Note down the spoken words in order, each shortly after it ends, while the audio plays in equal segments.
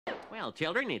Well,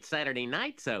 children, it's Saturday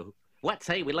night, so what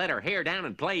say we let our hair down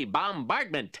and play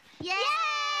bombardment? Yay!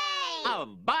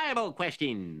 Of Bible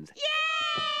questions.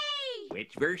 Yay!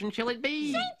 Which version shall it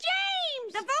be? St.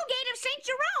 James! The Vulgate of St.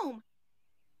 Jerome!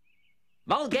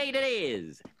 Vulgate it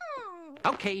is. Oh.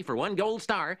 Okay, for 1 gold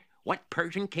star, what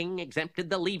Persian king exempted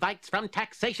the Levites from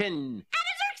taxation?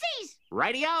 Artaxerxes!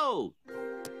 Radio.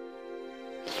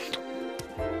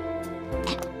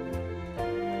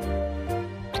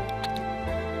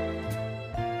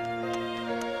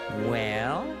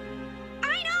 Well?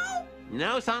 I know!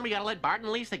 No, son, we gotta let Bart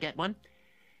and Lisa get one.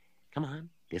 Come on,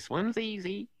 this one's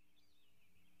easy.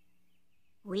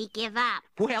 We give up.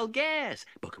 Well, guess.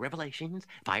 Book of Revelations,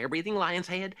 fire-breathing lion's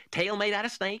head, tail made out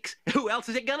of snakes. Who else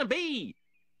is it gonna be?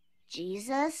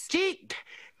 Jesus?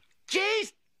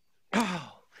 Jeez!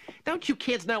 Oh, don't you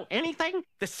kids know anything?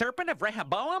 The Serpent of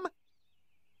Rehoboam?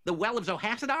 The Well of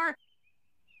Zohasadar?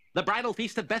 The Bridal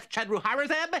Feast of Beth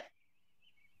Chadruharazeb?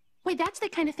 Wait, that's the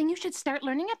kind of thing you should start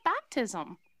learning at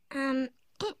baptism.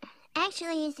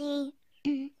 Actually, you see,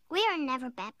 we are never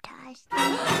baptized.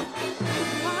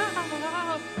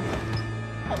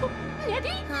 Oh, Nettie?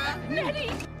 Huh? Nettie!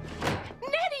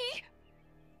 Nettie!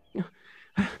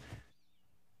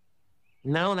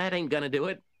 No, that ain't gonna do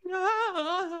it.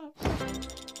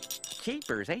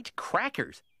 Jeepers, H.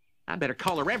 crackers. I better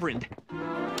call a reverend.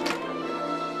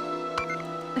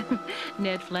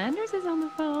 Ned Flanders is on the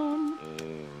phone.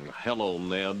 Hello,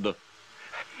 Ned.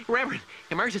 Reverend,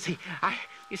 emergency.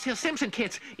 You see, Simpson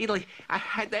kids,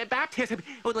 baptism,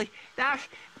 doodly.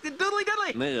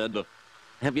 Ned,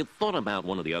 have you thought about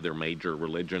one of the other major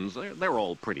religions? They're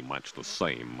all pretty much the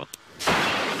same.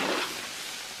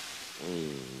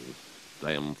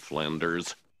 Damn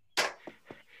Flanders.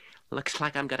 Looks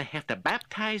like I'm gonna have to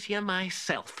baptize you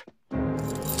myself.